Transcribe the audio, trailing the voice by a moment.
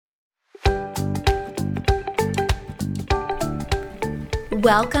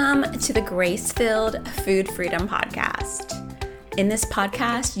Welcome to the Grace-Filled Food Freedom Podcast. In this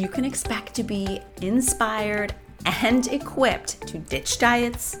podcast, you can expect to be inspired and equipped to ditch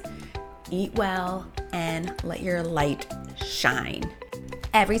diets, eat well, and let your light shine.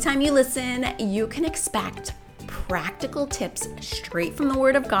 Every time you listen, you can expect practical tips straight from the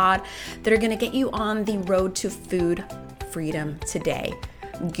Word of God that are going to get you on the road to food freedom today.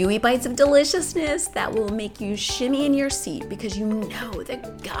 Gooey bites of deliciousness that will make you shimmy in your seat because you know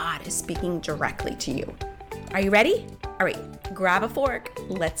that God is speaking directly to you. Are you ready? All right, grab a fork.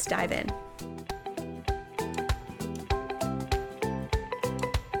 Let's dive in.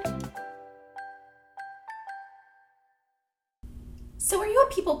 So are you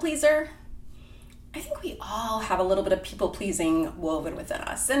a people pleaser? I think we all have a little bit of people pleasing woven within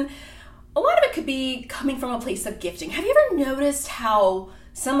us. And a lot of it could be coming from a place of gifting. Have you ever noticed how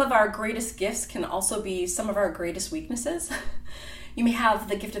some of our greatest gifts can also be some of our greatest weaknesses? You may have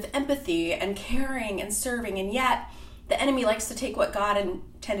the gift of empathy and caring and serving, and yet the enemy likes to take what God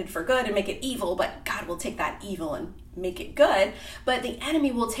intended for good and make it evil, but God will take that evil and make it good. But the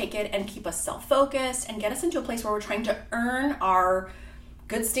enemy will take it and keep us self-focused and get us into a place where we're trying to earn our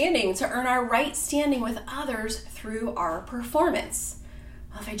good standing, to earn our right standing with others through our performance.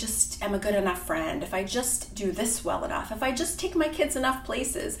 Well, if I just am a good enough friend, if I just do this well enough, if I just take my kids enough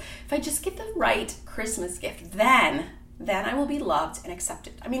places, if I just get the right Christmas gift, then I will be loved and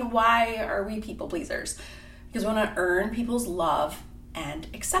accepted. I mean, why are we people pleasers? Because we want to earn people's love and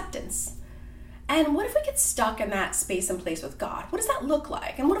acceptance. And what if we get stuck in that space and place with God? What does that look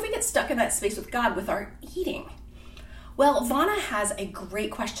like? And what if we get stuck in that space with God with our eating? Well, Vana has a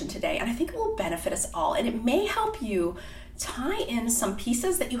great question today, and I think it will benefit us all, and it may help you tie in some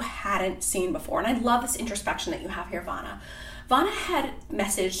pieces that you hadn't seen before. And I love this introspection that you have here, Vana. Vana had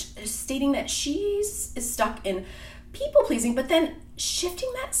messaged stating that she is stuck in people pleasing, but then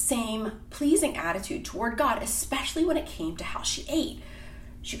shifting that same pleasing attitude toward God, especially when it came to how she ate.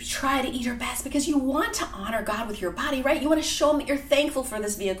 She would try to eat her best because you want to honor God with your body, right? You want to show him that you're thankful for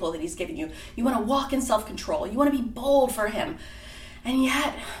this vehicle that he's given you. You want to walk in self-control. You want to be bold for him. And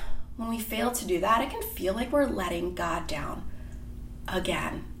yet, when we fail to do that, it can feel like we're letting God down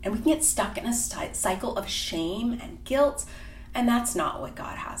again. And we can get stuck in a cycle of shame and guilt, and that's not what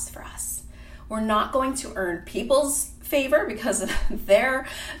God has for us. We're not going to earn people's favor because their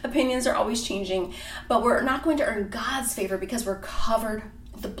opinions are always changing, but we're not going to earn God's favor because we're covered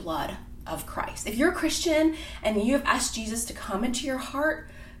with the blood of Christ. If you're a Christian and you have asked Jesus to come into your heart,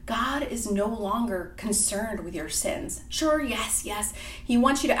 God is no longer concerned with your sins. Sure, yes, he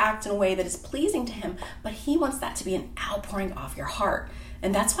wants you to act in a way that is pleasing to him, but he wants that to be an outpouring of your heart.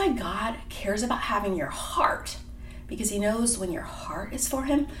 And that's why God cares about having your heart, because he knows when your heart is for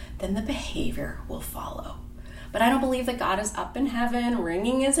him, then the behavior will follow. But I don't believe that God is up in heaven,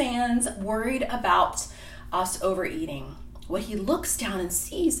 wringing his hands, worried about us overeating. What he looks down and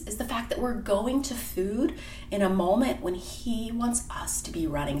sees is the fact that we're going to food in a moment when he wants us to be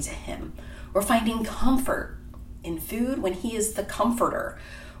running to him. We're finding comfort in food when he is the comforter.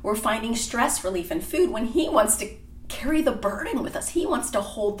 We're finding stress relief in food when he wants to carry the burden with us. He wants to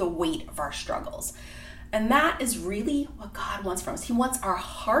hold the weight of our struggles. And that is really what God wants from us. He wants our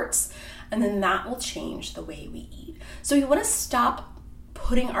hearts, and then that will change the way we eat. So we want to stop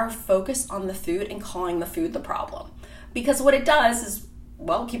putting our focus on the food and calling the food the problem. Because what it does is,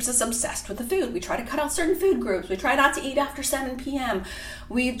 well, keeps us obsessed with the food. We try to cut out certain food groups. We try not to eat after 7 p.m.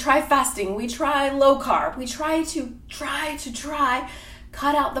 We try fasting. We try low carb. We try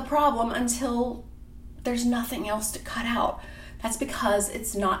cut out the problem until there's nothing else to cut out. That's because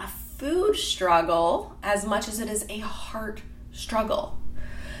it's not a food struggle as much as it is a heart struggle.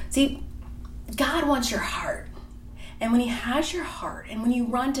 See, God wants your heart. And when he has your heart, and when you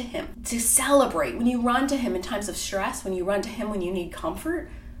run to him to celebrate, when you run to him in times of stress, when you run to him when you need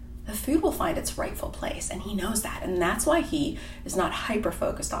comfort, the food will find its rightful place. And he knows that. And that's why he is not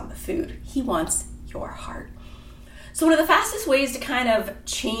hyper-focused on the food. He wants your heart. So one of the fastest ways to kind of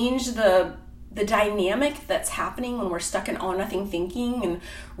change the dynamic that's happening when we're stuck in all nothing thinking and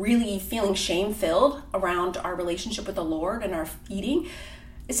really feeling shame-filled around our relationship with the Lord and our eating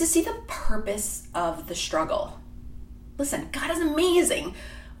is to see the purpose of the struggle. Listen, God is amazing.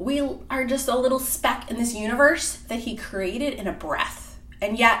 We are just a little speck in this universe that he created in a breath.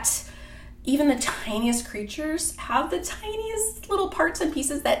 And yet, even the tiniest creatures have the tiniest little parts and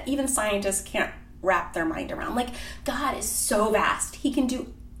pieces that even scientists can't wrap their mind around. Like, God is so vast. He can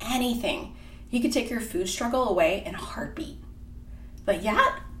do anything. He could take your food struggle away in a heartbeat. But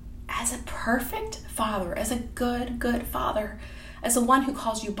yet, as a perfect father, as a good father, as the one who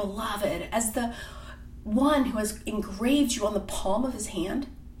calls you beloved, as the one who has engraved you on the palm of his hand.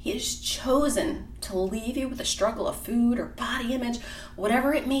 He has chosen to leave you with a struggle of food or body image,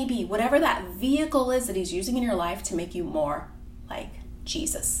 whatever it may be, whatever that vehicle is that he's using in your life to make you more like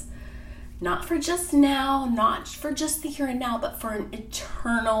Jesus. Not for just now, not for just the here and now, but for an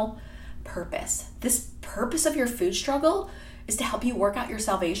eternal purpose. This purpose of your food struggle is to help you work out your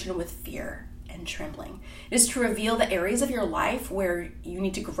salvation with fear and trembling. It is to reveal the areas of your life where you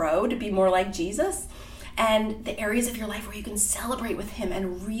need to grow to be more like Jesus, and the areas of your life where you can celebrate with him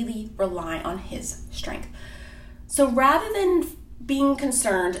and really rely on his strength. So rather than being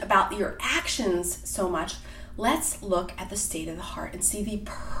concerned about your actions so much, let's look at the state of the heart and see the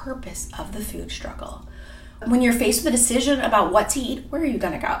purpose of the food struggle. When you're faced with a decision about what to eat, where are you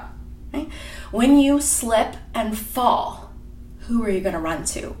going to go? Right? When you slip and fall, who are you going to run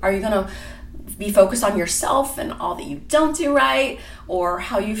to? Are you going to be focused on yourself and all that you don't do right, or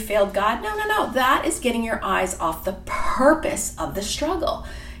how you failed God? No. That is getting your eyes off the purpose of the struggle.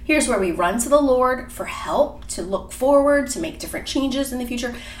 Here's where we run to the Lord for help, to look forward, to make different changes in the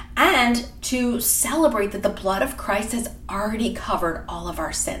future, and to celebrate that the blood of Christ has already covered all of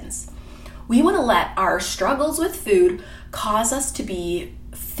our sins. We want to let our struggles with food cause us to be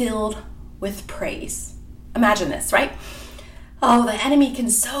filled with praise. Imagine this, right? Oh, the enemy can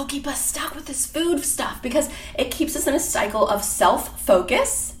so keep us stuck with this food stuff because it keeps us in a cycle of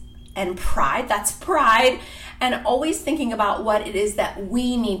self-focus and pride. That's pride. And always thinking about what it is that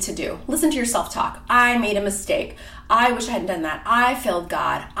we need to do. Listen to your self-talk. I made a mistake. I wish I hadn't done that. I failed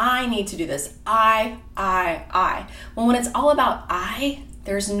God. I need to do this. I. Well, when it's all about I,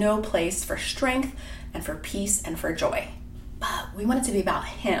 there's no place for strength and for peace and for joy. But we want it to be about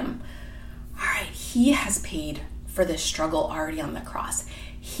him. All right, he has paid for this struggle already on the cross.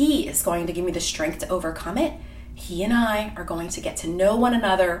 He is going to give me the strength to overcome it. He and I are going to get to know one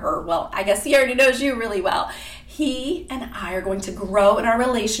another, or well, I guess he already knows you really well. He and I are going to grow in our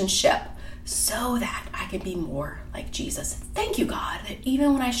relationship so that I can be more like Jesus. Thank you, God, that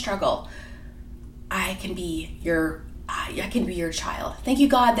even when I struggle, I can be your child. Thank you,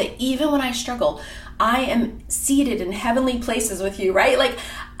 God, that even when I struggle, I am seated in heavenly places with you, right? Like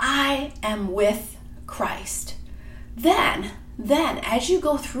I am with Christ. Then as you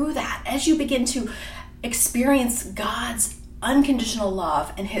go through that, as you begin to experience God's unconditional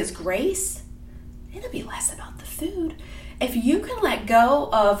love and his grace, it'll be less about the food. If you can let go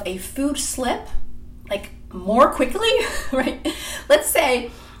of a food slip, like more quickly, right? Let's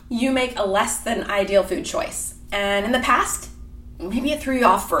say you make a less than ideal food choice. And in the past, maybe it threw you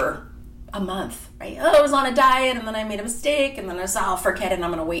off for a month, right? Oh, I was on a diet and then I made a mistake and then I said, I'll forget it and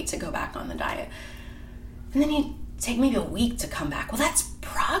I'm going to wait to go back on the diet. And then you take maybe a week to come back. Well, that's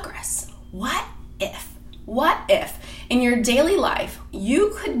progress. What if in your daily life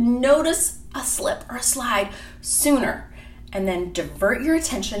you could notice a slip or a slide sooner and then divert your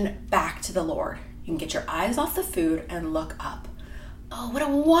attention back to the Lord? You can get your eyes off the food and look up. Oh, what a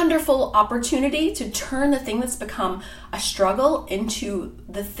wonderful opportunity to turn the thing that's become a struggle into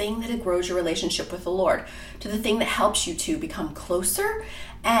the thing that grows your relationship with the Lord, to the thing that helps you to become closer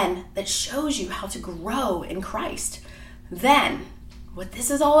and that shows you how to grow in Christ. Then, what this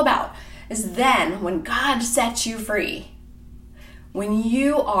is all about is then when God sets you free, when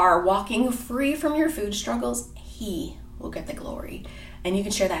you are walking free from your food struggles, he will get the glory. And you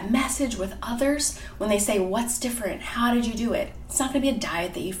can share that message with others when they say, what's different? How did you do it? It's not going to be a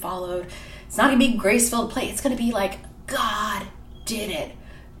diet that you followed. It's not going to be a grace-filled plate. It's going to be like, God did it.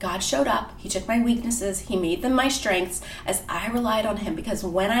 God showed up. He took my weaknesses. He made them my strengths as I relied on him, because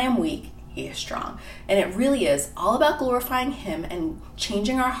when I am weak, he is strong. And it really is all about glorifying him and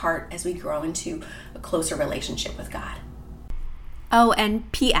changing our heart as we grow into a closer relationship with God. Oh, and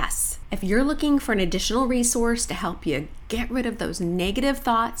P.S. If you're looking for an additional resource to help you get rid of those negative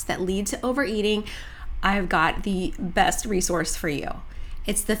thoughts that lead to overeating, I've got the best resource for you.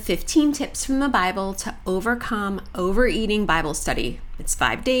 It's the 15 Tips from the Bible to Overcome Overeating Bible Study. It's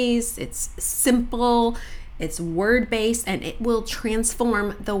 5 days, it's simple, it's word-based, and it will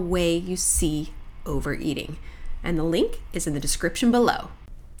transform the way you see overeating. And the link is in the description below.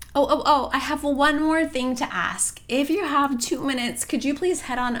 Oh, I have one more thing to ask. If you have 2 minutes, could you please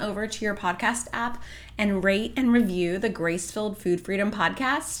head on over to your podcast app and rate and review the Grace-Filled Food Freedom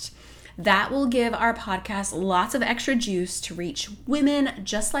Podcast? That will give our podcast lots of extra juice to reach women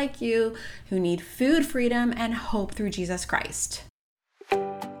just like you who need food freedom and hope through Jesus Christ.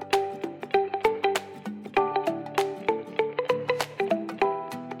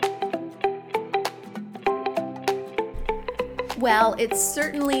 Well, it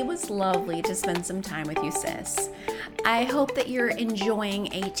certainly was lovely to spend some time with you, sis. I hope that you're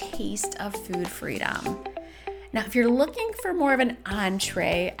enjoying a taste of food freedom. Now, if you're looking for more of an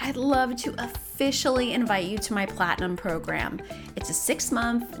entree, I'd love to officially invite you to my Platinum program. It's a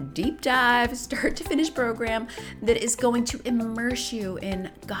 6-month deep dive, start to finish program that is going to immerse you in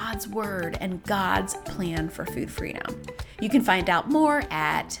God's Word and God's plan for food freedom. You can find out more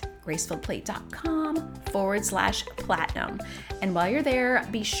at gracefulledplate.com/platinum. And while you're there,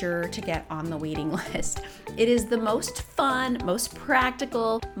 be sure to get on the waiting list. It is the most fun, most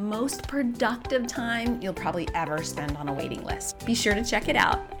practical, most productive time you'll probably ever spend on a waiting list. Be sure to check it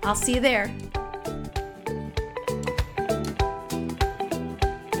out. I'll see you there.